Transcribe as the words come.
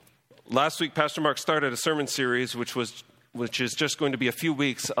Last week, Pastor Mark started a sermon series which is just going to be a few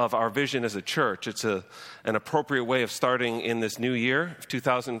weeks of our vision as a church. It's an appropriate way of starting in this new year,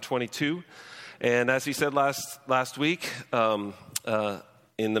 2022. And as he said last week, in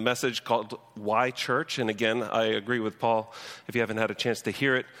the message called Why Church, and again, I agree with Paul. If you haven't had a chance to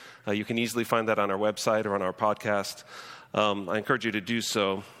hear it, you can easily find that on our website or on our podcast. I encourage you to do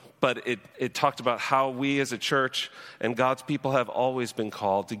so. But it talked about how we as a church and God's people have always been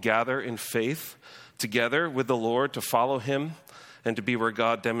called to gather in faith together with the Lord, to follow Him, and to be where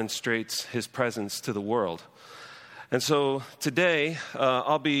God demonstrates His presence to the world. And so today,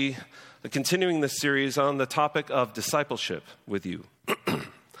 I'll be continuing this series on the topic of discipleship with you. A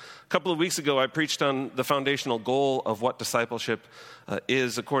couple of weeks ago, I preached on the foundational goal of what discipleship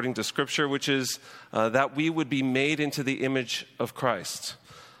is according to Scripture, which is that we would be made into the image of Christ.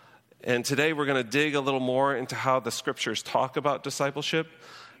 And today we're going to dig a little more into how the Scriptures talk about discipleship,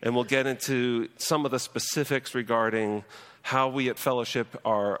 and we'll get into some of the specifics regarding how we at Fellowship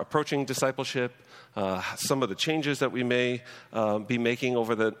are approaching discipleship, some of the changes that we may be making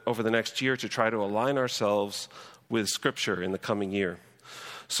over the next year to try to align ourselves with Scripture in the coming year.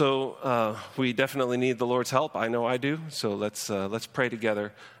 So we definitely need the Lord's help. I know I do. So let's pray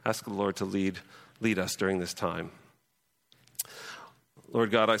together, ask the Lord to lead us during this time. Lord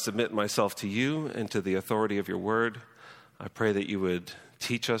God, I submit myself to you and to the authority of your word. I pray that you would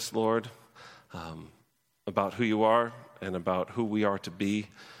teach us, Lord, about who you are and about who we are to be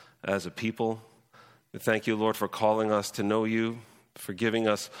as a people. We thank you, Lord, for calling us to know you, for giving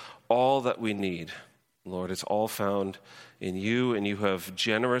us all that we need. Lord, it's all found in you, and you have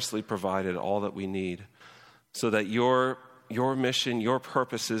generously provided all that we need so that your mission, your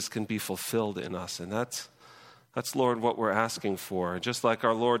purposes can be fulfilled in us. And that's, Lord, what we're asking for. Just like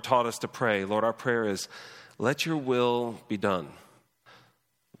our Lord taught us to pray, Lord, our prayer is, let your will be done,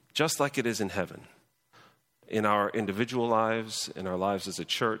 just like it is in heaven, in our individual lives, in our lives as a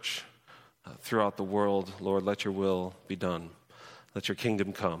church, throughout the world. Lord, let your will be done. Let your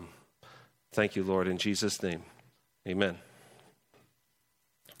kingdom come. Thank you, Lord, in Jesus' name. Amen.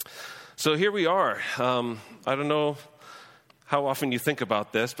 So here we are. I don't know how often you think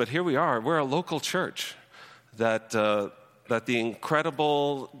about this, but here we are. We're a local church that the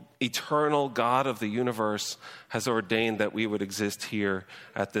incredible, eternal God of the universe has ordained that we would exist here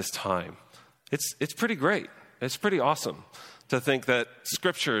at this time. It's pretty great. It's pretty awesome to think that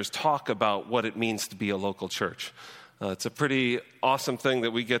Scriptures talk about what it means to be a local church. It's a pretty awesome thing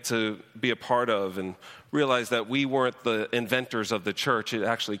that we get to be a part of and realize that we weren't the inventors of the church. It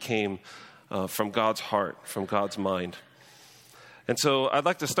actually came from God's heart, from God's mind. And so I'd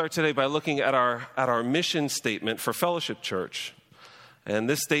like to start today by looking at our mission statement for Fellowship Church. And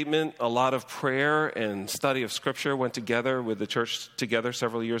this statement, a lot of prayer and study of Scripture went together with the church together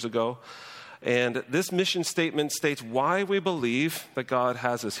several years ago. And this mission statement states why we believe that God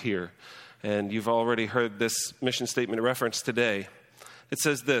has us here. And you've already heard this mission statement referenced today. It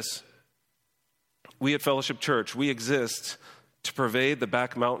says this: we at Fellowship Church, we exist to pervade the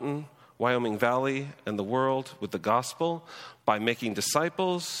Back Mountain, Wyoming Valley, and the world with the gospel by making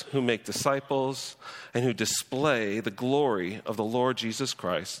disciples who make disciples and who display the glory of the Lord Jesus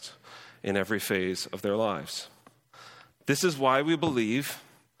Christ in every phase of their lives. This is why we believe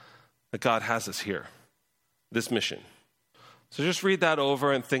that God has us here, this mission. So just read that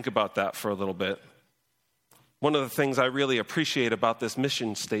over and think about that for a little bit. One of the things I really appreciate about this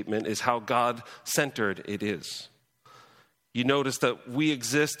mission statement is how God-centered it is. You notice that we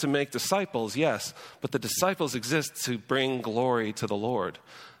exist to make disciples, yes, but the disciples exist to bring glory to the Lord,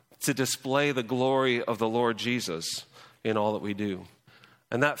 to display the glory of the Lord Jesus in all that we do.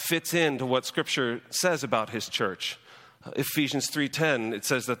 And that fits into what Scripture says about His church. Ephesians 3:10, it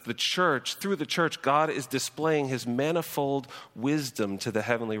says that the church, through the church, God is displaying His manifold wisdom to the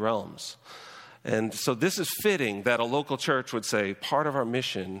heavenly realms. And so this is fitting that a local church would say, part of our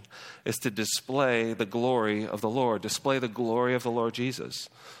mission is to display the glory of the Lord, display the glory of the Lord Jesus.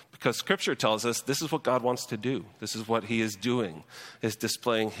 Because Scripture tells us this is what God wants to do. This is what He is doing, is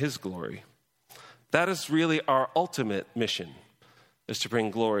displaying His glory. That is really our ultimate mission, is to bring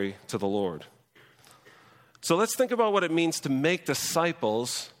glory to the Lord. So let's think about what it means to make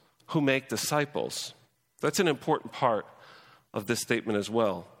disciples who make disciples. That's an important part of this statement as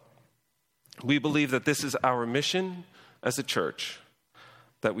well. We believe that this is our mission as a church,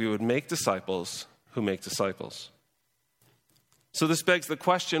 that we would make disciples who make disciples. So this begs the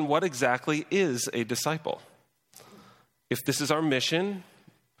question, what exactly is a disciple? If this is our mission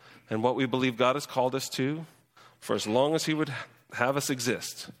and what we believe God has called us to, for as long as He would have us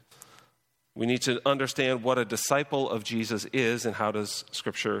exist, We need to understand what a disciple of Jesus is and how does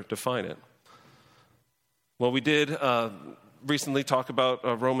Scripture define it. Well, we did recently talk about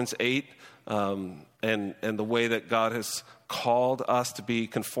Romans 8 and the way that God has called us to be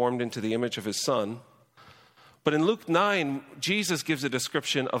conformed into the image of his Son. But in Luke 9, Jesus gives a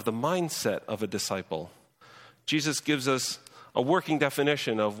description of the mindset of a disciple. Jesus gives us a working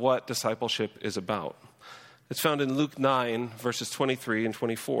definition of what discipleship is about. It's found in Luke 9, verses 23 and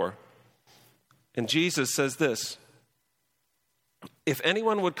 24. And Jesus says this, "If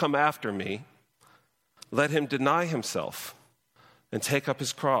anyone would come after me, let him deny himself and take up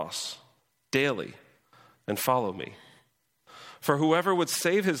his cross daily and follow me. For whoever would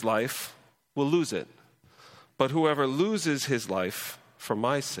save his life will lose it, but whoever loses his life for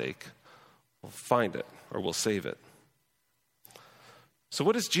my sake will find it or will save it." So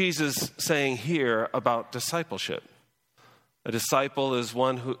what is Jesus saying here about discipleship? A disciple is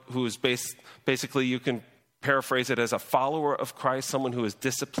one who is basically, you can paraphrase it as a follower of Christ, someone who is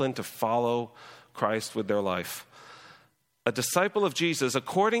disciplined to follow Christ with their life. A disciple of Jesus,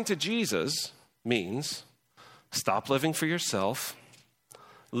 according to Jesus, means stop living for yourself,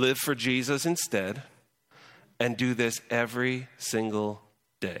 live for Jesus instead, and do this every single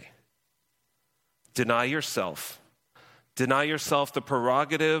day. Deny yourself. Deny yourself the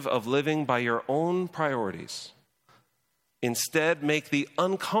prerogative of living by your own priorities. Instead, make the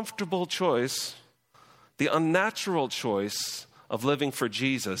uncomfortable choice, the unnatural choice of living for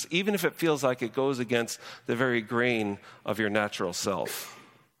Jesus, even if it feels like it goes against the very grain of your natural self.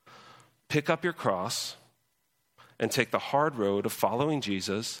 Pick up your cross and take the hard road of following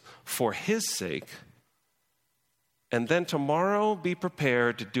Jesus for his sake, and then tomorrow be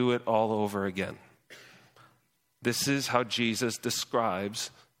prepared to do it all over again. This is how Jesus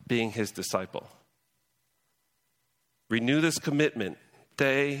describes being his disciple. Renew this commitment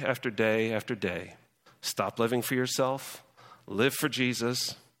day after day after day. Stop living for yourself, live for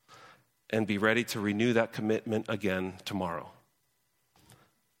Jesus, and be ready to renew that commitment again tomorrow.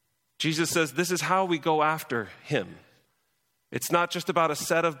 Jesus says this is how we go after him. It's not just about a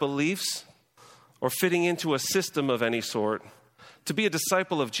set of beliefs or fitting into a system of any sort. To be a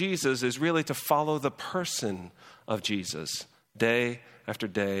disciple of Jesus is really to follow the person of Jesus day after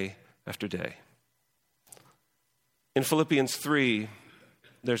day after day. In Philippians 3,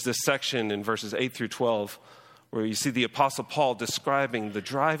 there's this section in verses 8 through 12 where you see the Apostle Paul describing the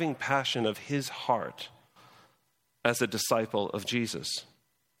driving passion of his heart as a disciple of Jesus.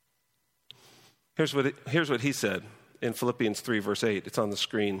 Here's what he said in Philippians 3, verse 8. It's on the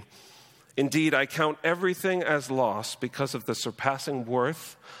screen. "Indeed, I count everything as loss because of the surpassing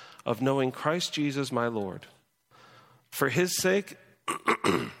worth of knowing Christ Jesus my Lord. For his sake,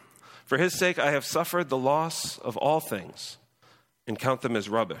 I have suffered the loss of all things and count them as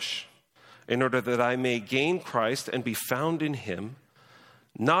rubbish, in order that I may gain Christ and be found in him,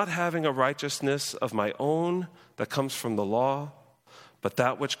 not having a righteousness of my own that comes from the law, but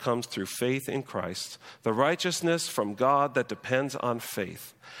that which comes through faith in Christ, the righteousness from God that depends on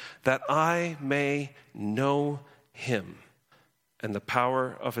faith, that I may know him and the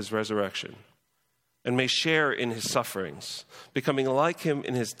power of his resurrection, and may share in his sufferings, becoming like him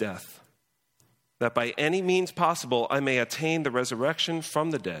in his death, that by any means possible I may attain the resurrection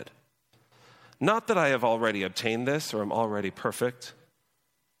from the dead. Not that I have already obtained this or am already perfect,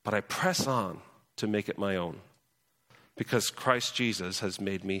 but I press on to make it my own, because Christ Jesus has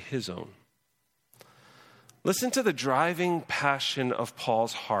made me his own." Listen to the driving passion of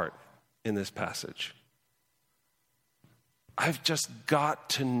Paul's heart in this passage. I've just got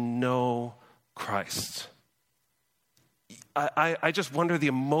to know Christ. I just wonder the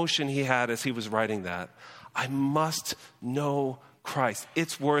emotion he had as he was writing that. I must know Christ.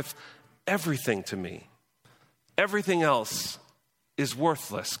 It's worth everything to me. Everything else is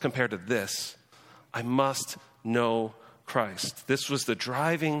worthless compared to this. I must know Christ. This was the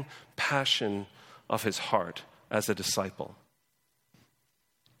driving passion of his heart as a disciple.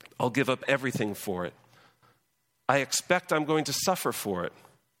 I'll give up everything for it. I expect I'm going to suffer for it.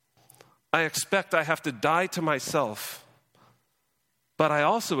 I expect I have to die to myself. But I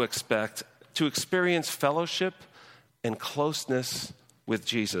also expect to experience fellowship and closeness with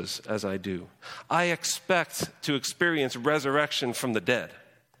Jesus as I do. I expect to experience resurrection from the dead.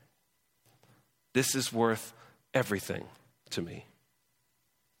 This is worth everything to me.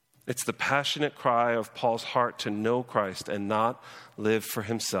 It's the passionate cry of Paul's heart to know Christ and not live for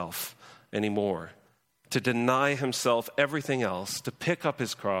himself anymore, to deny himself everything else, to pick up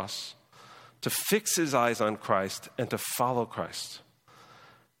his cross, to fix his eyes on Christ, and to follow Christ.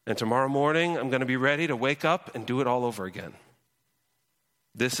 And tomorrow morning, I'm going to be ready to wake up and do it all over again.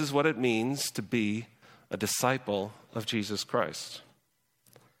 This is what it means to be a disciple of Jesus Christ.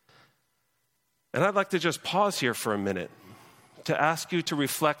 And I'd like to just pause here for a minute to ask you to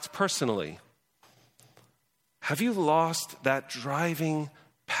reflect personally. Have you lost that driving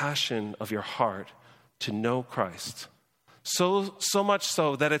passion of your heart to know Christ? So much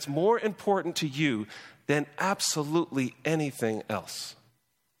so that it's more important to you than absolutely anything else.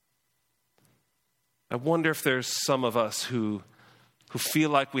 I wonder if there's some of us who feel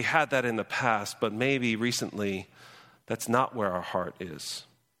like we had that in the past, but maybe recently that's not where our heart is.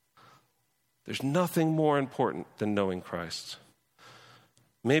 There's nothing more important than knowing Christ.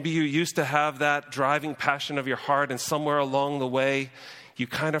 Maybe you used to have that driving passion of your heart, and somewhere along the way, you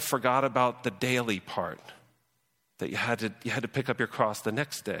kind of forgot about the daily part, that you had to pick up your cross the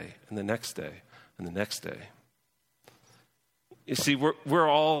next day, and the next day, and the next day. You see, we're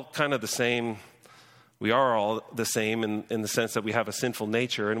all kind of the same. We are all the same in the sense that we have a sinful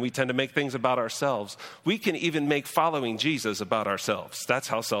nature, and we tend to make things about ourselves. We can even make following Jesus about ourselves. That's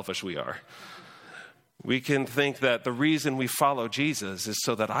how selfish we are. We can think that the reason we follow Jesus is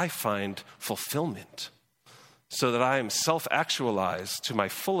so that I find fulfillment, so that I am self-actualized to my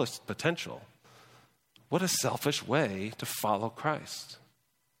fullest potential. What a selfish way to follow Christ.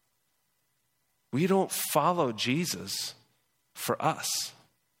 We don't follow Jesus for us.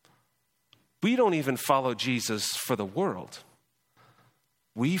 We don't even follow Jesus for the world.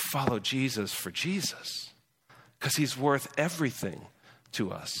 We follow Jesus for Jesus because he's worth everything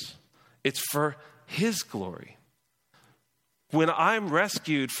to us. It's for his glory. When I'm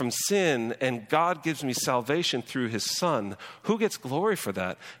rescued from sin and God gives me salvation through his Son, who gets glory for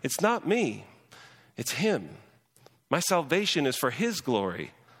that? It's not me. It's him. My salvation is for his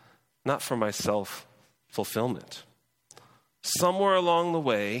glory, not for my self-fulfillment. Somewhere along the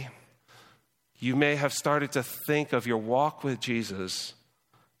way, you may have started to think of your walk with Jesus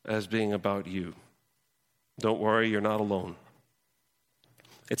as being about you. Don't worry, you're not alone.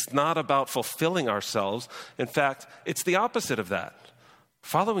 It's not about fulfilling ourselves. In fact, it's the opposite of that.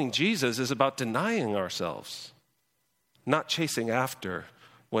 Following Jesus is about denying ourselves, not chasing after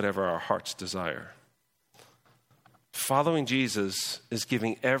whatever our hearts desire. Following Jesus is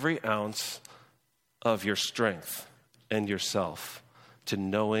giving every ounce of your strength and yourself to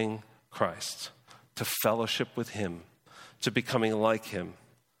knowing Christ, to fellowship with him, to becoming like him,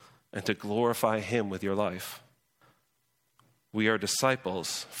 and to glorify him with your life. We are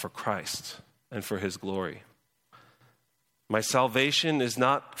disciples for Christ and for his glory. My salvation is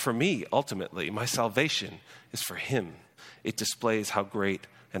not for me, ultimately. My salvation is for him. It displays how great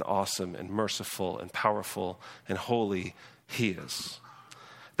and awesome and merciful and powerful and holy he is.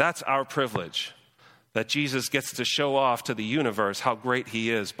 That's our privilege, that Jesus gets to show off to the universe how great he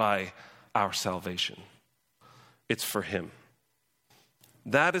is by our salvation. It's for him.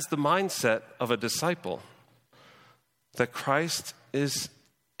 That is the mindset of a disciple, that Christ is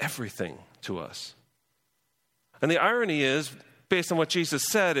everything to us. And the irony is, based on what Jesus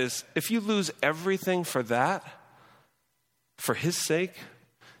said, is if you lose everything for that, for his sake,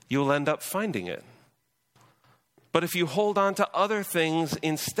 you'll end up finding it. But if you hold on to other things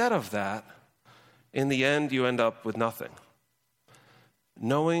instead of that, in the end, you end up with nothing.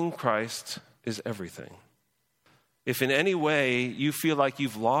 Knowing Christ is everything. If in any way you feel like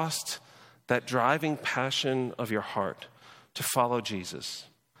you've lost that driving passion of your heart to follow Jesus,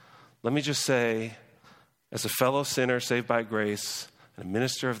 let me just say, as a fellow sinner saved by grace and a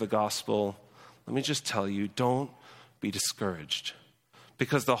minister of the gospel, let me just tell you, don't be discouraged,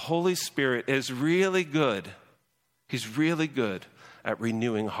 because the Holy Spirit is really good. He's really good at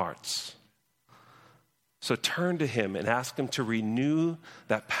renewing hearts. So turn to him and ask him to renew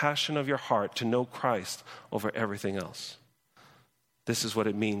that passion of your heart to know Christ over everything else. This is what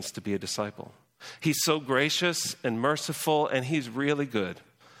it means to be a disciple. He's so gracious and merciful, and he's really good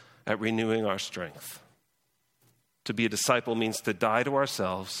at renewing our strength. To be a disciple means to die to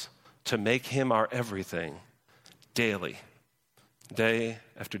ourselves, to make him our everything, daily, day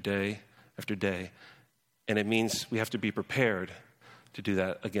after day after day. And it means we have to be prepared to do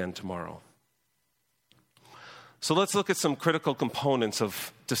that again tomorrow. So let's look at some critical components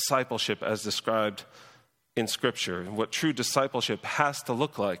of discipleship as described in Scripture, and what true discipleship has to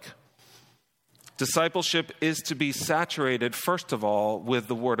look like. Discipleship is to be saturated, first of all, with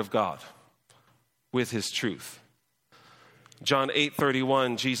the Word of God, with his truth. John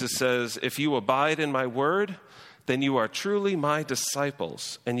 8:31, Jesus says, "If you abide in my word, then you are truly my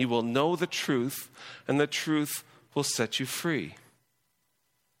disciples, and you will know the truth, and the truth will set you free."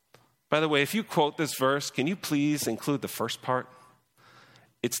 By the way, if you quote this verse, can you please include the first part?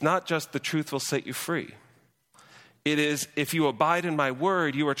 It's not just the truth will set you free. It is, if you abide in my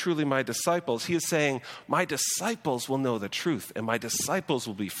word, you are truly my disciples. He is saying, my disciples will know the truth, and my disciples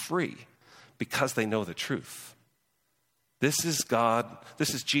will be free because they know the truth. This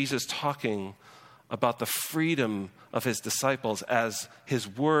is Jesus talking about the freedom of his disciples as his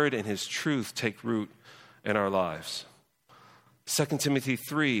word and his truth take root in our lives. 2 Timothy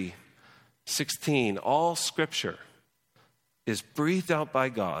 3:16, all scripture is breathed out by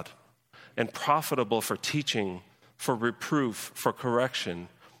God and profitable for teaching, for reproof, for correction,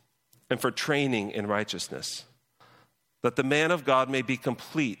 and for training in righteousness, that the man of God may be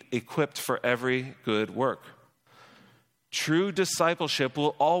complete, equipped for every good work. True discipleship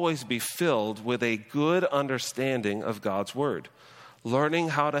will always be filled with a good understanding of God's word, learning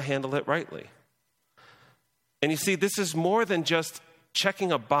how to handle it rightly. And you see, this is more than just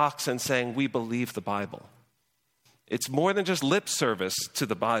checking a box and saying we believe the Bible. It's more than just lip service to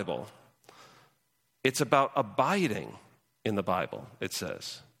the Bible. It's about abiding in the Bible, it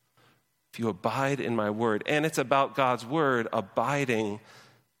says. If you abide in my word. And it's about God's word abiding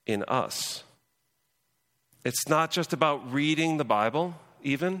in us. It's not just about reading the Bible,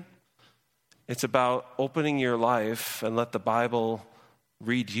 even. It's about opening your life and let the Bible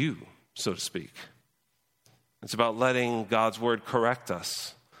read you, so to speak. It's about letting God's word correct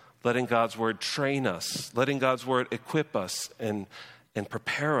us, letting God's word train us, letting God's word equip us and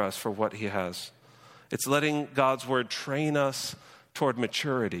prepare us for what he has. It's letting God's word train us toward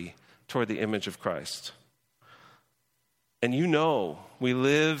maturity, toward the image of Christ. And you know, we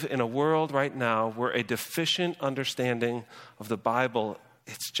live in a world right now where a deficient understanding of the Bible,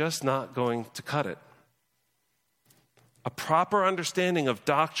 it's just not going to cut it. A proper understanding of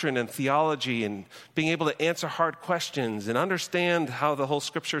doctrine and theology and being able to answer hard questions and understand how the whole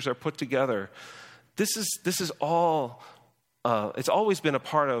scriptures are put together. This is all, it's always been a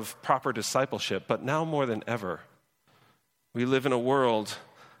part of proper discipleship, but now more than ever, we live in a world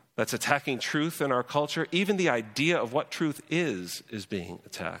that's attacking truth in our culture. Even the idea of what truth is being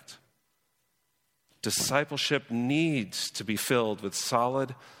attacked. Discipleship needs to be filled with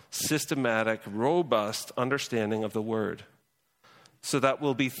solid, systematic, robust understanding of the word so that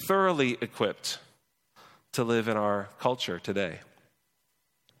we'll be thoroughly equipped to live in our culture today.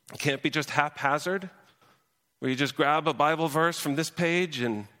 It can't be just haphazard, where you just grab a Bible verse from this page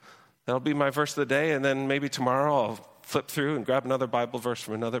and that'll be my verse of the day, and then maybe tomorrow I'll flip through and grab another Bible verse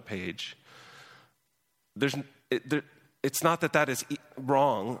from another page. It's not that is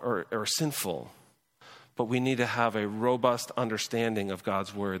wrong or sinful, but we need to have a robust understanding of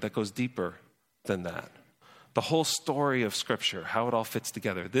God's word that goes deeper than that. The whole story of Scripture, how it all fits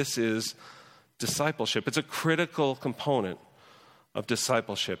together. This is discipleship. It's a critical component of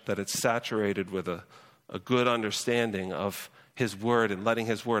discipleship, that it's saturated with a good understanding of his word and letting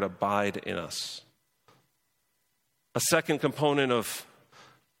his word abide in us. A second component of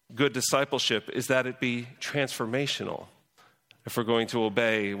good discipleship is that it be transformational if we're going to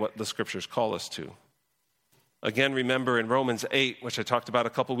obey what the scriptures call us to. Again, remember in Romans 8, which I talked about a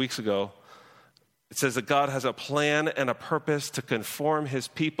couple weeks ago, it says that God has a plan and a purpose to conform his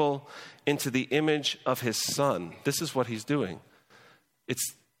people into the image of his Son. This is what he's doing.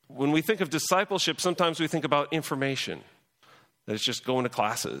 When we think of discipleship, sometimes we think about information, that it's just going to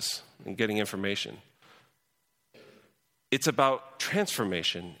classes and getting information. It's about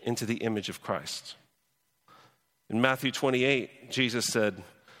transformation into the image of Christ. In Matthew 28, Jesus said,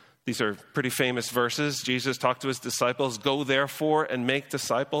 these are pretty famous verses. Jesus talked to his disciples, "Go therefore and make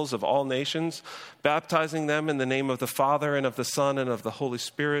disciples of all nations, baptizing them in the name of the Father and of the Son and of the Holy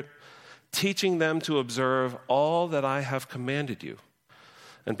Spirit, teaching them to observe all that I have commanded you.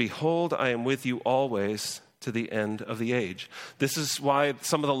 And behold, I am with you always to the end of the age." This is why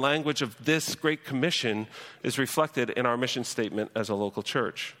some of the language of this Great Commission is reflected in our mission statement as a local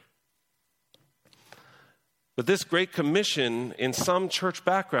church. But this Great Commission, in some church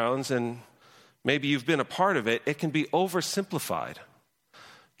backgrounds, and maybe you've been a part of it, it can be oversimplified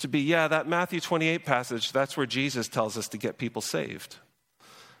to be, that Matthew 28 passage, that's where Jesus tells us to get people saved.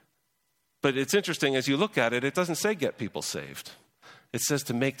 But it's interesting, as you look at it, it doesn't say get people saved. It says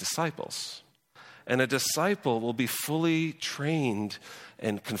to make disciples. And a disciple will be fully trained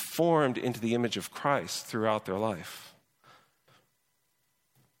and conformed into the image of Christ throughout their life.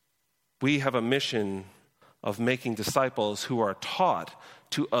 We have a mission of making disciples who are taught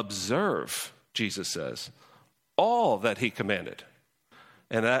to observe, Jesus says, all that he commanded.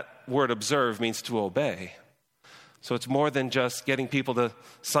 And that word observe means to obey. So it's more than just getting people to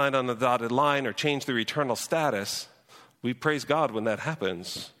sign on the dotted line or change their eternal status. We praise God when that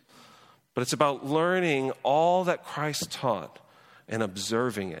happens. But it's about learning all that Christ taught and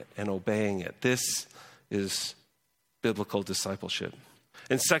observing it and obeying it. This is biblical discipleship.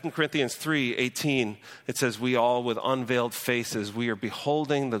 In 2 Corinthians 3:18, it says, we all with unveiled faces, we are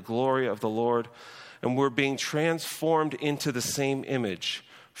beholding the glory of the Lord, and we're being transformed into the same image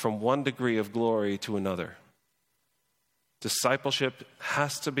from one degree of glory to another. Discipleship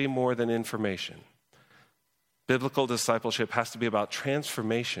has to be more than information. Biblical discipleship has to be about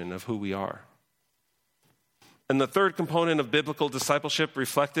transformation of who we are. And the third component of biblical discipleship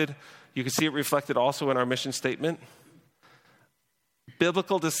reflected, you can see it reflected also in our mission statement.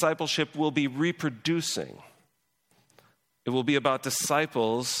 Biblical discipleship will be reproducing. It will be about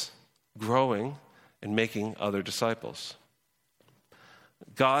disciples growing and making other disciples.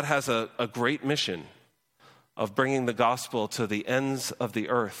 God has a great mission of bringing the gospel to the ends of the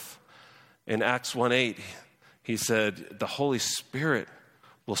earth. In Acts 1:8, he said, the Holy Spirit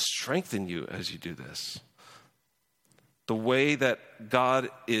will strengthen you as you do this. The way that God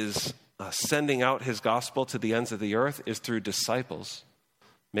is sending out his gospel to the ends of the earth is through disciples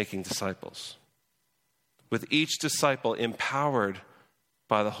making disciples, with each disciple empowered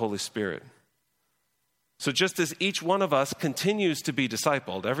by the Holy Spirit. So just as each one of us continues to be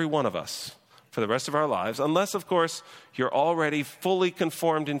discipled, every one of us, for the rest of our lives, unless, of course, you're already fully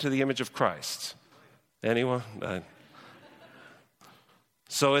conformed into the image of Christ. Anyone?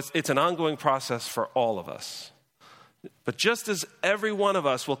 So it's an ongoing process for all of us. But just as every one of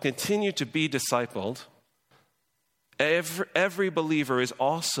us will continue to be discipled, every believer is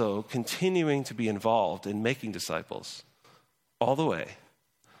also continuing to be involved in making disciples all the way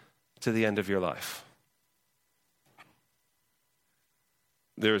to the end of your life.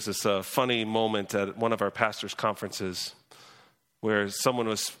 There was this funny moment at one of our pastors' conferences where someone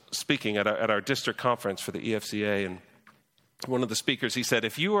was speaking at our district conference for the EFCA, and one of the speakers, he said,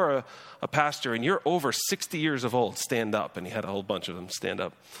 if you are a pastor and you're over 60 years of old, stand up. And he had a whole bunch of them stand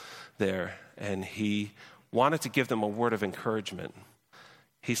up there, and he wanted to give them a word of encouragement.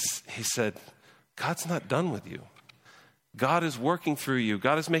 He said, God's not done with you. God is working through you.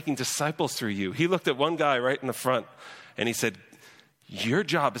 God is making disciples through you. He looked at one guy right in the front, and he said, your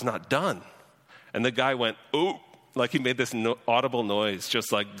job is not done. And the guy went, ooh, like he made this audible noise,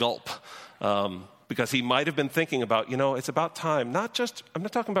 just like gulp, because he might have been thinking about, it's about time. I'm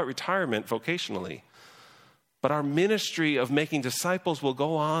not talking about retirement vocationally, but our ministry of making disciples will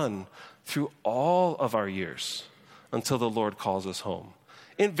go on through all of our years until the Lord calls us home.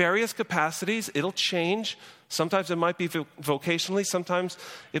 In various capacities, it'll change. Sometimes it might be vocationally. Sometimes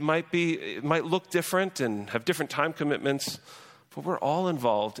it might look different and have different time commitments. But we're all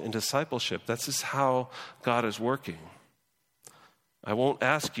involved in discipleship. That's just how God is working. I won't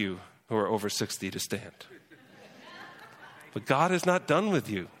ask you who are over 60 to stand. But God is not done with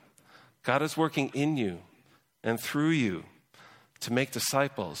you. God is working in you and through you to make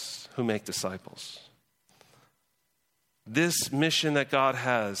disciples who make disciples. This mission that God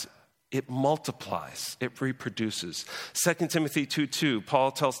has, it multiplies, it reproduces. 2 Timothy 2:2,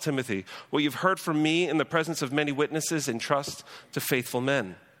 Paul tells Timothy, what you've heard from me in the presence of many witnesses, entrust to faithful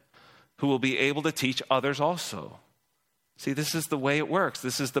men who will be able to teach others also. See, this is the way it works.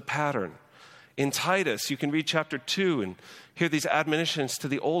 This is the pattern. In Titus, you can read chapter 2 and hear these admonitions to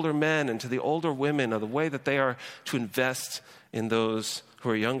the older men and to the older women of the way that they are to invest in those who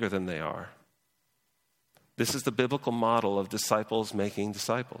are younger than they are. This is the biblical model of disciples making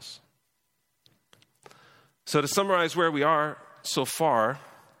disciples. So to summarize where we are so far,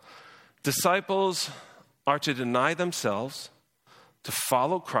 disciples are to deny themselves, to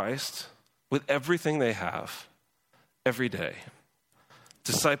follow Christ with everything they have every day.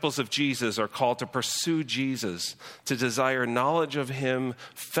 Disciples of Jesus are called to pursue Jesus, to desire knowledge of him,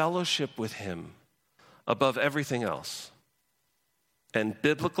 fellowship with him above everything else. And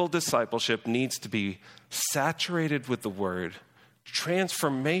biblical discipleship needs to be saturated with the word,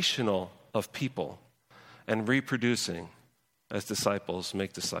 transformational of people, and reproducing as disciples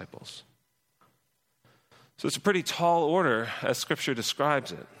make disciples. So it's a pretty tall order as Scripture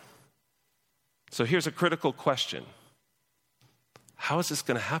describes it. So here's a critical question. How is this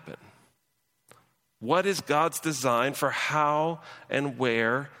going to happen? What is God's design for how and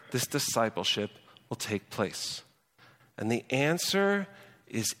where this discipleship will take place? And the answer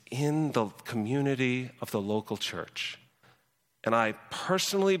is in the community of the local church. And I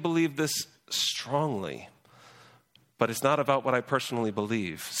personally believe this strongly, but it's not about what I personally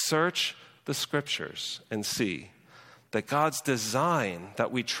believe. Search the Scriptures and see that God's design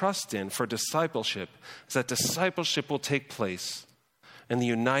that we trust in for discipleship is that discipleship will take place in the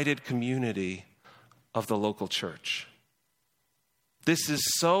united community of the local church. This is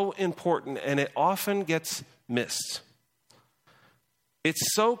so important, and it often gets missed.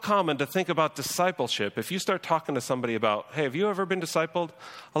 It's so common to think about discipleship. If you start talking to somebody about, hey, have you ever been discipled?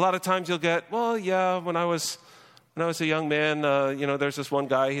 A lot of times you'll get, well, yeah, when I was a young man, there's this one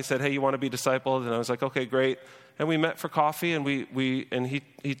guy, he said, hey, you want to be discipled? And I was like, okay, great. And we met for coffee, and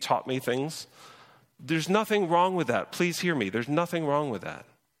he taught me things. There's nothing wrong with that. Please hear me. There's nothing wrong with that.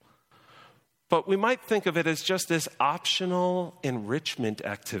 But we might think of it as just this optional enrichment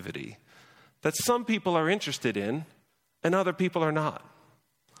activity that some people are interested in and other people are not.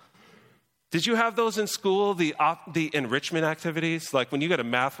 Did you have those in school, the enrichment activities? Like when you got a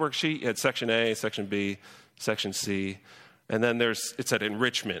math worksheet, you had section A, section B, section C, and then it said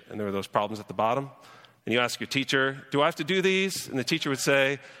enrichment, and there were those problems at the bottom. And you ask your teacher, do I have to do these? And the teacher would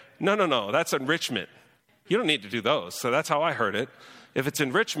say, no, that's enrichment. You don't need to do those. So that's how I heard it. If it's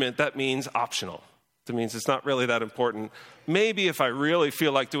enrichment, that means optional. That means it's not really that important. Maybe if I really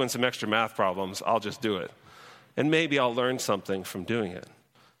feel like doing some extra math problems, I'll just do it. And maybe I'll learn something from doing it.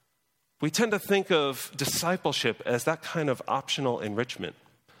 We tend to think of discipleship as that kind of optional enrichment.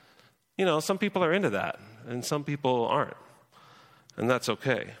 Some people are into that, and some people aren't. And that's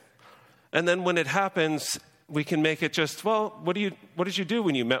okay. And then when it happens, we can make it just, well, what did you do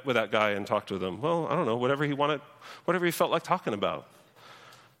when you met with that guy and talked with him? Well, I don't know, whatever he felt like talking about.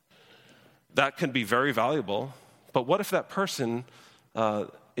 That can be very valuable. But what if that person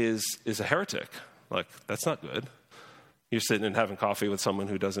is a heretic? Like, that's not good. You're sitting and having coffee with someone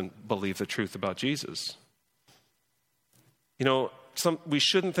who doesn't believe the truth about Jesus. We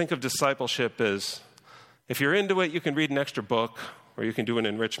shouldn't think of discipleship as, if you're into it, you can read an extra book, or you can do an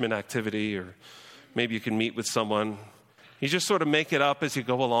enrichment activity, or maybe you can meet with someone. You just sort of make it up as you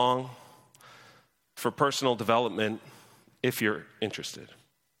go along for personal development if you're interested.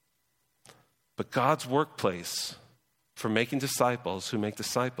 But God's workplace for making disciples who make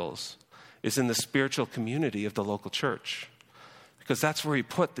disciples is in the spiritual community of the local church, because that's where he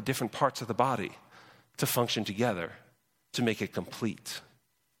put the different parts of the body to function together, to make it complete.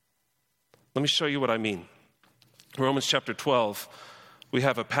 Let me show you what I mean. Romans chapter 12, we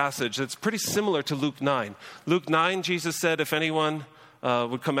have a passage that's pretty similar to Luke 9. Luke 9, Jesus said, if anyone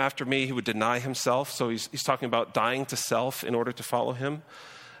would come after me, he would deny himself. So he's talking about dying to self in order to follow him.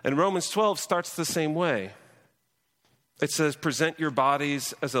 And Romans 12 starts the same way. It says, present your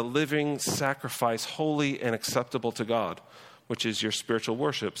bodies as a living sacrifice, holy and acceptable to God, which is your spiritual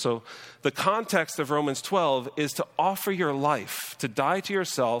worship. So the context of Romans 12 is to offer your life, to die to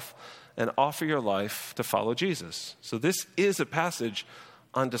yourself and offer your life to follow Jesus. So this is a passage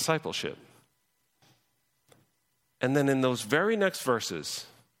on discipleship. And then in those very next verses,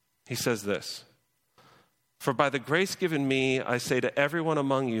 he says this, for by the grace given me, I say to everyone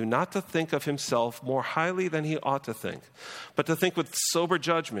among you, not to think of himself more highly than he ought to think, but to think with sober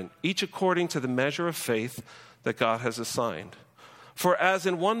judgment, each according to the measure of faith that God has assigned. For as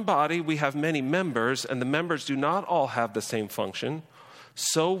in one body we have many members, and the members do not all have the same function,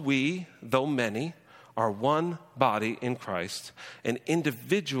 so we, though many, are one body in Christ, and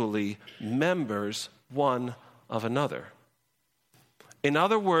individually members one of another. In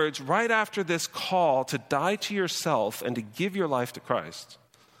other words, right after this call to die to yourself and to give your life to Christ,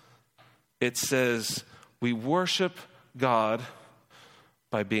 it says we worship God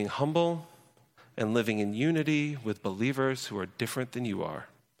by being humble and living in unity with believers who are different than you are.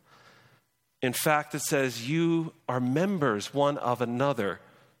 In fact, it says you are members one of another.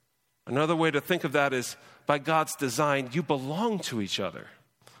 Another way to think of that is by God's design, you belong to each other.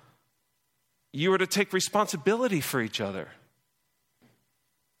 You are to take responsibility for each other.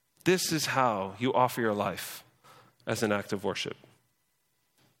 This is how you offer your life as an act of worship.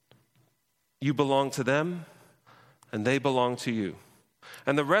 You belong to them, and they belong to you.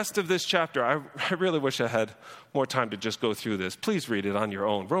 And the rest of this chapter, I really wish I had more time to just go through this. Please read it on your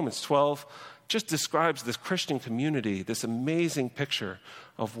own. Romans 12 just describes this Christian community, this amazing picture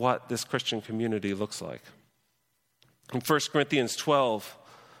of what this Christian community looks like. In 1 Corinthians 12,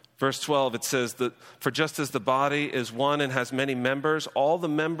 verse 12, it says that for just as the body is one and has many members, all the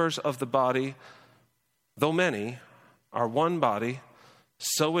members of the body, though many, are one body,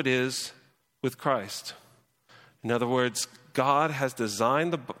 so it is with Christ. In other words, God has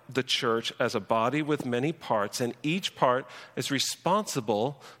designed the church as a body with many parts, and each part is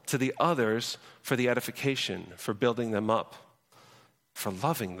responsible to the others for the edification, for building them up, for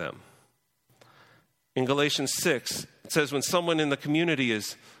loving them. In Galatians 6, it says when someone in the community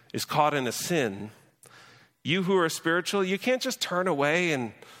is caught in a sin, you who are spiritual, you can't just turn away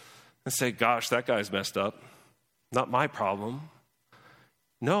and say, gosh, that guy's messed up. Not my problem.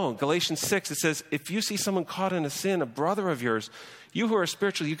 No, in Galatians 6, it says, if you see someone caught in a sin, a brother of yours, you who are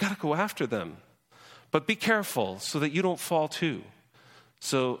spiritual, you got to go after them. But be careful so that you don't fall too.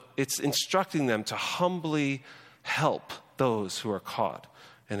 So it's instructing them to humbly help those who are caught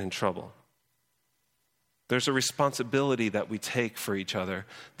and in trouble. There's a responsibility that we take for each other.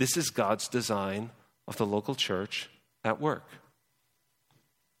 This is God's design of the local church at work.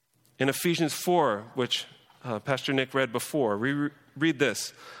 In Ephesians 4, which Pastor Nick read before, we read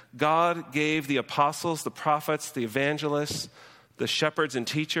this. God gave the apostles, the prophets, the evangelists, the shepherds and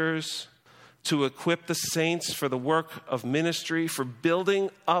teachers to equip the saints for the work of ministry, for building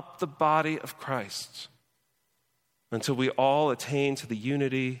up the body of Christ, until we all attain to the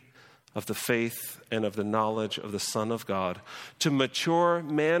unity of the faith and of the knowledge of the Son of God, to mature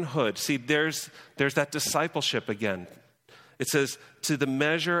manhood. See, there's that discipleship again. It says, to the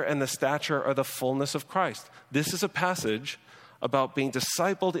measure and the stature of the fullness of Christ. This is a passage about being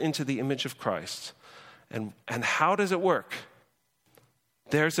discipled into the image of Christ. And how does it work?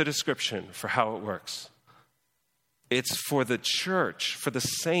 There's a description for how it works. It's for the church, for the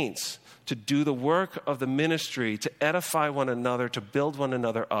saints, to do the work of the ministry, to edify one another, to build one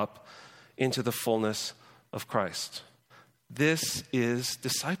another up into the fullness of Christ. This is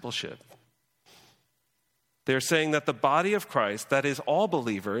discipleship. They're saying that the body of Christ, that is all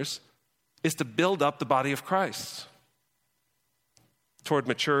believers, is to build up the body of Christ toward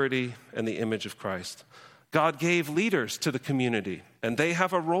maturity and the image of Christ. God gave leaders to the community, and they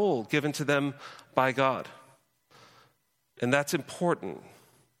have a role given to them by God. And that's important.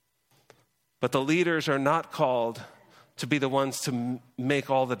 But the leaders are not called to be the ones to make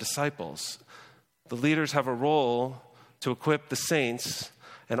all the disciples. The leaders have a role to equip the saints,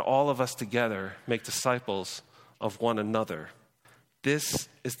 and all of us together make disciples of one another. This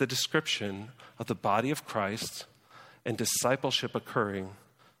is the description of the body of Christ and discipleship occurring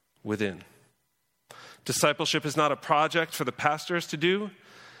within. Discipleship is not a project for the pastors to do.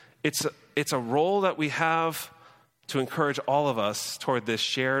 It's a role that we have to encourage all of us toward this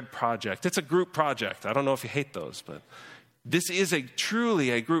shared project. It's a group project. I don't know if you hate those, but this is truly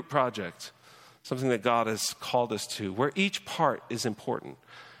a group project, something that God has called us to, where each part is important.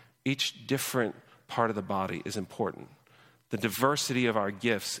 Each different part of the body is important. The diversity of our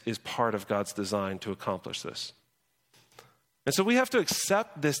gifts is part of God's design to accomplish this. And so we have to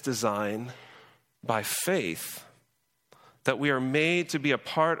accept this design by faith, that we are made to be a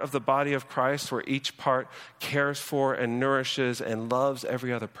part of the body of Christ where each part cares for and nourishes and loves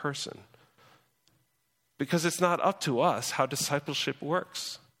every other person. Because it's not up to us how discipleship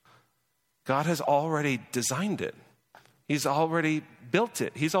works. God has already designed it. He's already built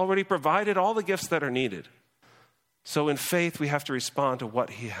it. He's already provided all the gifts that are needed. So in faith, we have to respond to what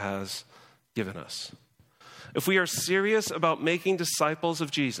he has given us. If we are serious about making disciples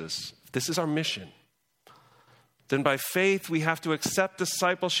of Jesus, this is our mission, then by faith we have to accept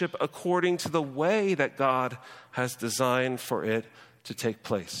discipleship according to the way that God has designed for it to take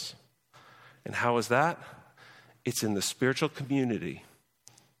place. And how is that? It's in the spiritual community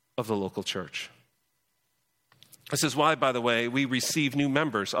of the local church. This is why, by the way, we receive new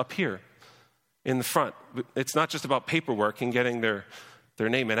members up here in the front. It's not just about paperwork and getting their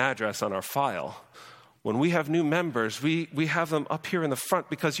name and address on our file. When we have new members, we have them up here in the front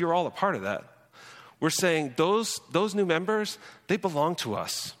because you're all a part of that. We're saying those new members, they belong to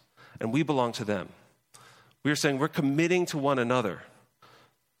us and we belong to them. We're saying we're committing to one another.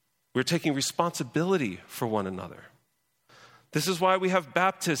 We're taking responsibility for one another. This is why we have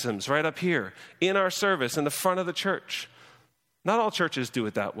baptisms right up here in our service in the front of the church. Not all churches do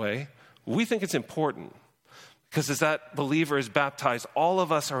it that way. We think it's important because as that believer is baptized, all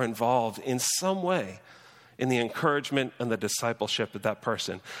of us are involved in some way in the encouragement and the discipleship of that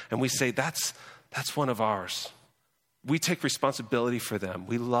person. And we say, that's one of ours. We take responsibility for them.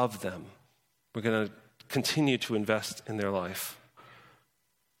 We love them. We're going to continue to invest in their life.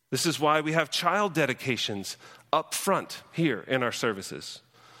 This is why we have child dedications up front here in our services.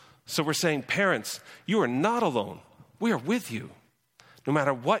 So we're saying, parents, you are not alone. We are with you. No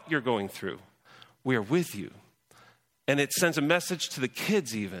matter what you're going through, we are with you. And it sends a message to the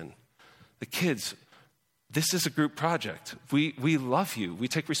kids even. The kids, this is a group project. We love you. We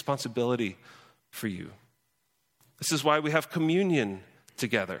take responsibility for you. This is why we have communion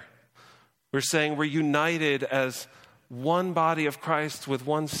together. We're saying we're united as one body of Christ with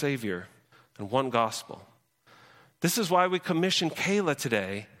one Savior and one gospel. This is why we commission Kayla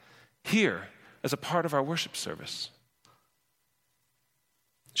today here as a part of our worship service.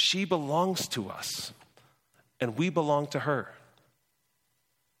 She belongs to us, and we belong to her.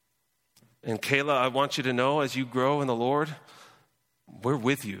 And Kayla, I want you to know as you grow in the Lord, we're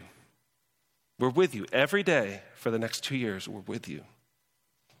with you. We're with you every day for the next 2 years. We're with you.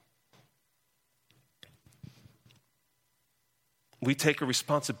 we take a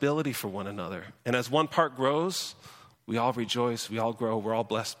responsibility for one another. And as one part grows, we all rejoice, we all grow, we're all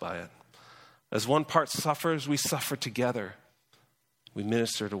blessed by it. As one part suffers, we suffer together. We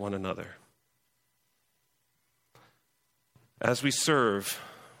minister to one another. As we serve,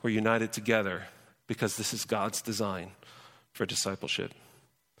 we're united together because this is God's design for discipleship.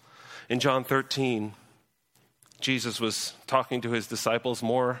 In John 13, Jesus was talking to his disciples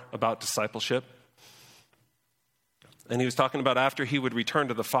more about discipleship. And he was talking about after he would return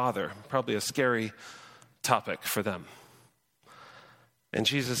to the Father, probably a scary topic for them. And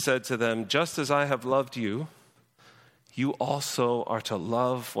Jesus said to them, "Just as I have loved you, you also are to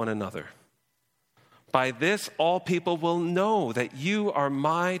love one another. By this, all people will know that you are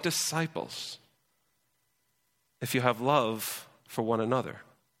my disciples, if you have love for one another."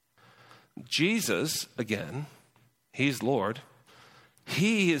 Jesus, again, he's Lord.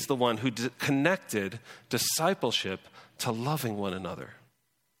 He is the one who connected discipleship to loving one another.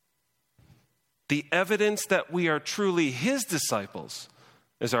 The evidence that we are truly his disciples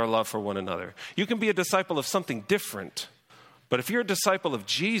is our love for one another. You can be a disciple of something different, but if you're a disciple of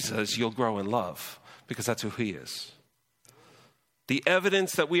Jesus, you'll grow in love because that's who he is. The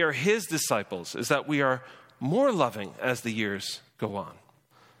evidence that we are his disciples is that we are more loving as the years go on,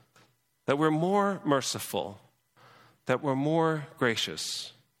 that we're more merciful, that we're more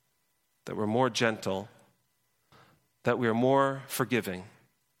gracious, that we're more gentle, that we are more forgiving,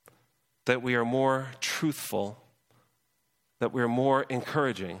 that we are more truthful, that we are more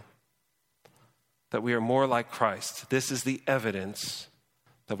encouraging, that we are more like Christ. This is the evidence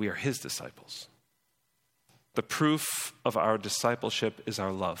that we are his disciples. The proof of our discipleship is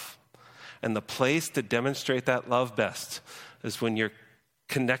our love. And the place to demonstrate that love best is when you're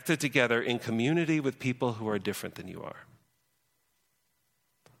connected together in community with people who are different than you are.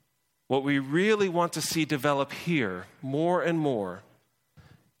 What we really want to see develop here more and more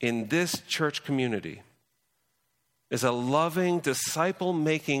in this church community is a loving,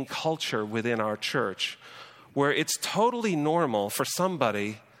 disciple-making culture within our church where it's totally normal for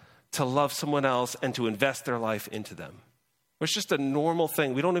somebody to love someone else and to invest their life into them. It's just a normal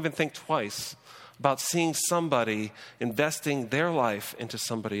thing. We don't even think twice about seeing somebody investing their life into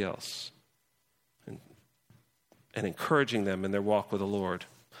somebody else and encouraging them in their walk with the Lord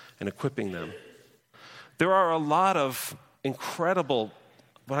and equipping them. There are a lot of incredible,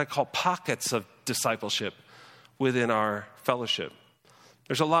 what I call pockets of discipleship within our fellowship.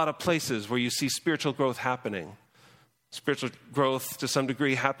 There's a lot of places where you see spiritual growth happening. Spiritual growth, to some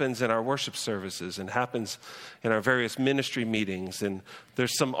degree, happens in our worship services and happens in our various ministry meetings. And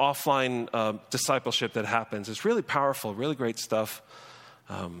there's some offline discipleship that happens. It's really powerful, really great stuff.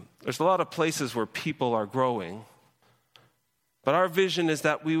 There's a lot of places where people are growing. But our vision is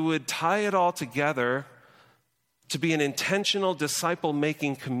that we would tie it all together to be an intentional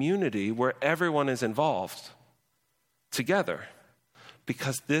disciple-making community where everyone is involved together.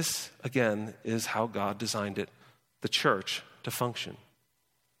 Because this, again, is how God designed it, the church, to function.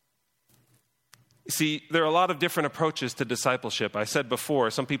 You see, there are a lot of different approaches to discipleship. I said before,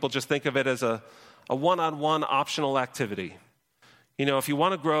 some people just think of it as a one-on-one optional activity. You know, if you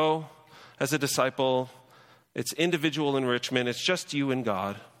want to grow as a disciple, it's individual enrichment. It's just you and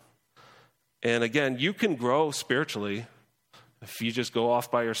God. And again, you can grow spiritually if you just go off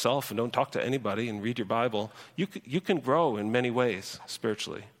by yourself and don't talk to anybody and read your Bible. You can grow in many ways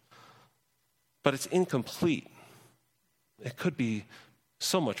spiritually. But it's incomplete. It could be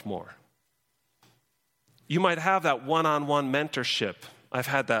so much more. You might have that one-on-one mentorship. I've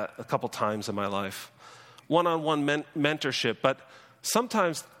had that a couple times in my life. One-on-one mentorship. But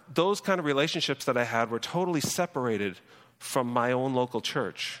sometimes those kind of relationships that I had were totally separated from my own local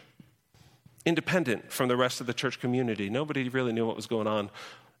church, independent from the rest of the church community. Nobody really knew what was going on.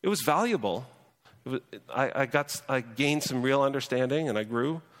 It was valuable. I gained some real understanding and I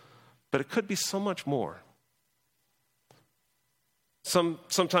grew, but it could be so much more.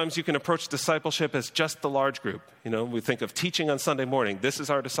 Sometimes you can approach discipleship as just the large group. You know, we think of teaching on Sunday morning. This is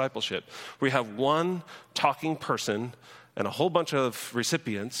our discipleship. We have one talking person and a whole bunch of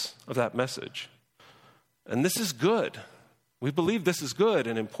recipients of that message. And this is good. We believe this is good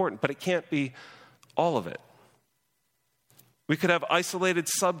and important, but it can't be all of it. We could have isolated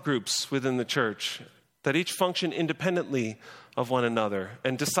subgroups within the church that each function independently of one another.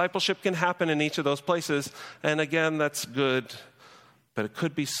 And discipleship can happen in each of those places. And again, that's good, but it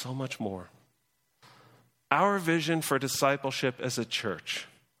could be so much more. Our vision for discipleship as a church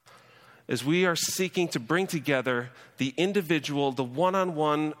is we are seeking to bring together the individual, the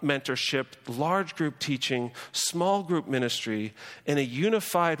one-on-one mentorship, large group teaching, small group ministry in a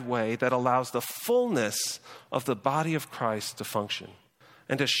unified way that allows the fullness of the body of Christ to function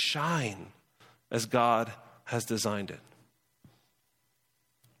and to shine as God has designed it.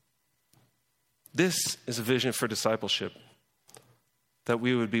 This is a vision for discipleship, that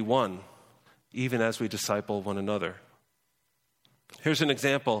we would be one, even as we disciple one another. Here's an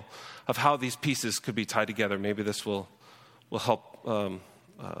example of how these pieces could be tied together. Maybe this will help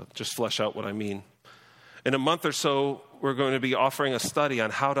just flesh out what I mean. In a month or so, we're going to be offering a study on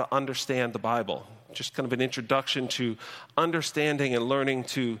how to understand the Bible. Just kind of an introduction to understanding and learning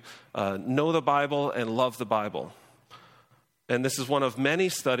to know the Bible and love the Bible. And this is one of many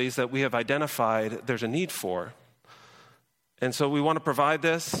studies that we have identified there's a need for. And so we want to provide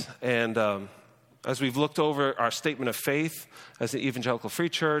this, and as we've looked over our statement of faith as the Evangelical Free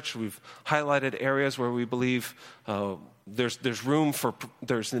Church, we've highlighted areas where we believe there's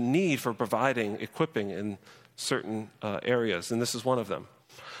a need for providing equipping in certain areas, and this is one of them.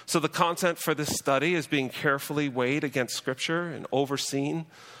 So the content for this study is being carefully weighed against Scripture and overseen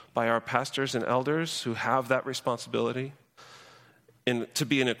by our pastors and elders who have that responsibility to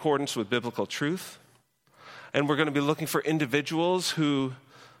be in accordance with biblical truth. And we're going to be looking for individuals who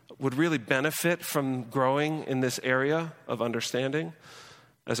would really benefit from growing in this area of understanding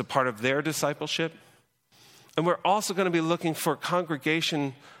as a part of their discipleship. And we're also going to be looking for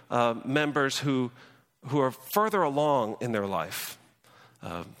congregation members who are further along in their life,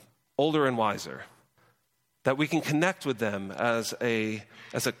 older and wiser, that we can connect with them as a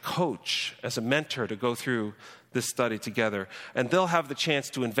coach, as a mentor to go through this study together. And they'll have the chance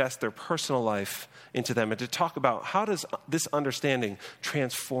to invest their personal life into them and to talk about how does this understanding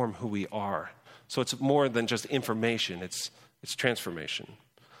transform who we are. So it's more than just information, it's transformation.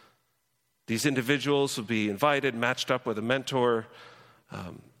 These individuals will be invited, matched up with a mentor.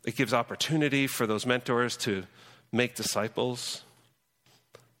 It gives opportunity for those mentors to make disciples.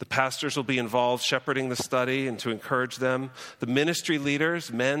 The pastors will be involved shepherding the study and to encourage them. The ministry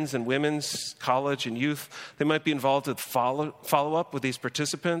leaders, men's and women's, college and youth, they might be involved with follow up with these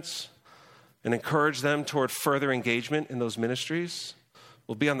participants and encourage them toward further engagement in those ministries.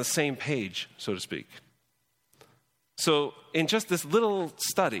 We'll be on the same page, so to speak. So in just this little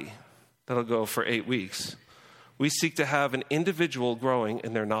study that'll go for 8 weeks, we seek to have an individual growing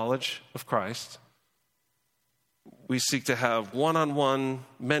in their knowledge of Christ. We seek to have one-on-one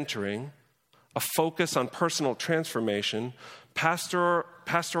mentoring, a focus on personal transformation,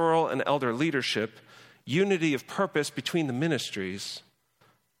 pastoral and elder leadership, unity of purpose between the ministries,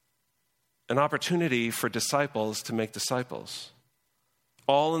 an opportunity for disciples to make disciples,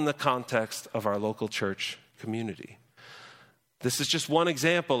 all in the context of our local church community. This is just one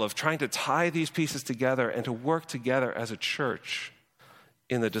example of trying to tie these pieces together and to work together as a church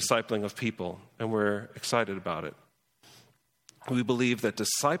in the discipling of people, and we're excited about it. We believe that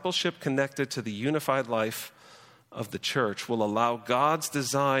discipleship connected to the unified life of the church will allow God's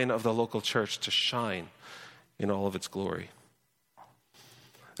design of the local church to shine in all of its glory.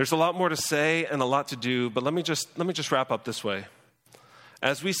 There's a lot more to say and a lot to do, but let me just wrap up this way.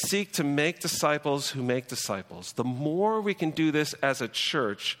 As we seek to make disciples who make disciples, the more we can do this as a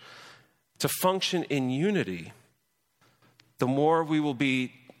church to function in unity, the more we will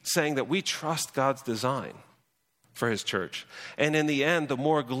be saying that we trust God's design for his church. And in the end, the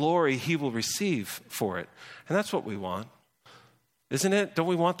more glory he will receive for it. And that's what we want. Isn't it? Don't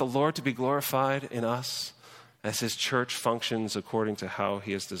we want the Lord to be glorified in us as his church functions according to how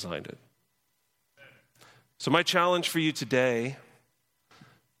he has designed it? So my challenge for you today,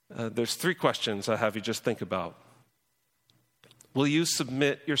 there's 3 questions I have you just think about. Will you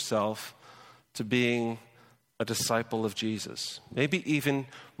submit yourself to being a disciple of Jesus? Maybe even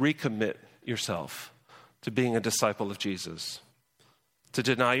recommit yourself to being a disciple of Jesus. To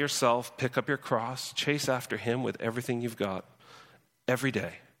deny yourself, pick up your cross, chase after him with everything you've got every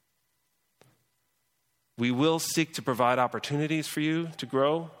day. We will seek to provide opportunities for you to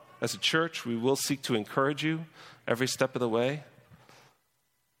grow as a church. We will seek to encourage you every step of the way.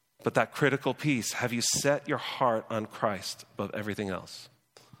 But that critical piece, have you set your heart on Christ above everything else?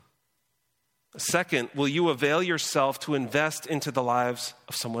 Second, will you avail yourself to invest into the lives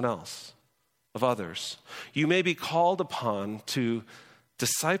of someone else, of others? You may be called upon to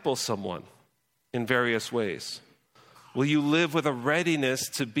disciple someone in various ways. Will you live with a readiness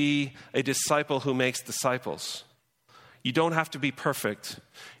to be a disciple who makes disciples? You don't have to be perfect.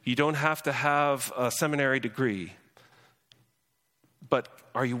 You don't have to have a seminary degree. But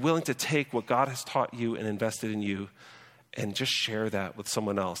are you willing to take what God has taught you and invested in you and just share that with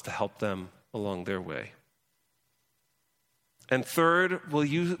someone else to help them along their way. And third, will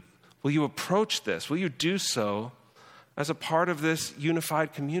you approach this? Will you do so as a part of this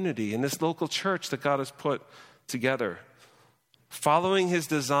unified community in this local church that God has put together? Following his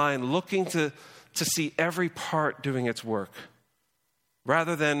design, looking to see every part doing its work,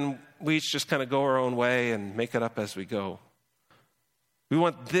 rather than we each just kind of go our own way and make it up as we go. We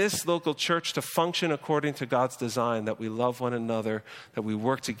want this local church to function according to God's design, that we love one another, that we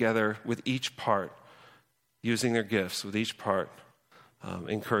work together with each part, using their gifts, with each part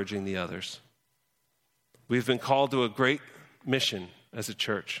encouraging the others. We've been called to a great mission as a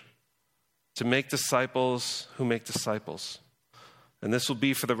church, to make disciples who make disciples. And this will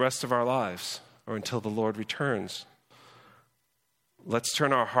be for the rest of our lives, or until the Lord returns. Let's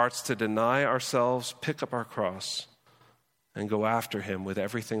turn our hearts to deny ourselves, pick up our cross, and go after him with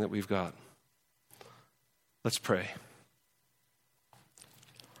everything that we've got. Let's pray.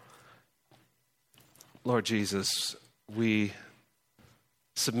 Lord Jesus, we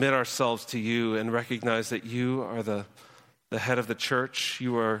submit ourselves to you and recognize that you are the head of the church.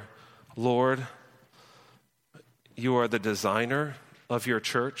 You are Lord. You are the designer of your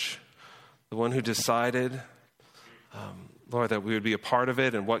church, the one who decided, Lord, that we would be a part of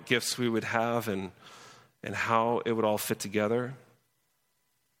it and what gifts we would have and how it would all fit together.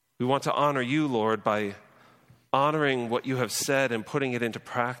 We want to honor you, Lord, by honoring what you have said and putting it into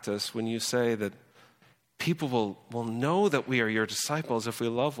practice when you say that people will know that we are your disciples if we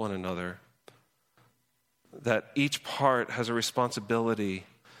love one another, that each part has a responsibility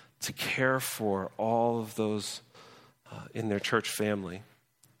to care for all of those in their church family.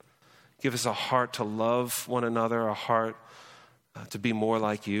 Give us a heart to love one another, a heart to be more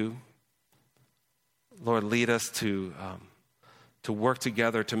like you. Lord, lead us to work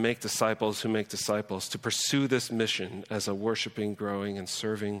together to make disciples who make disciples, to pursue this mission as a worshiping, growing, and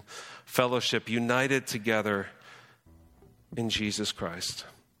serving fellowship, united together in Jesus Christ.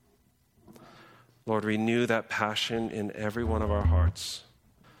 Lord, renew that passion in every one of our hearts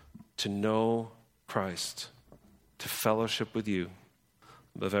to know Christ, to fellowship with you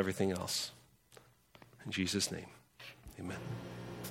above everything else. In Jesus' name, amen.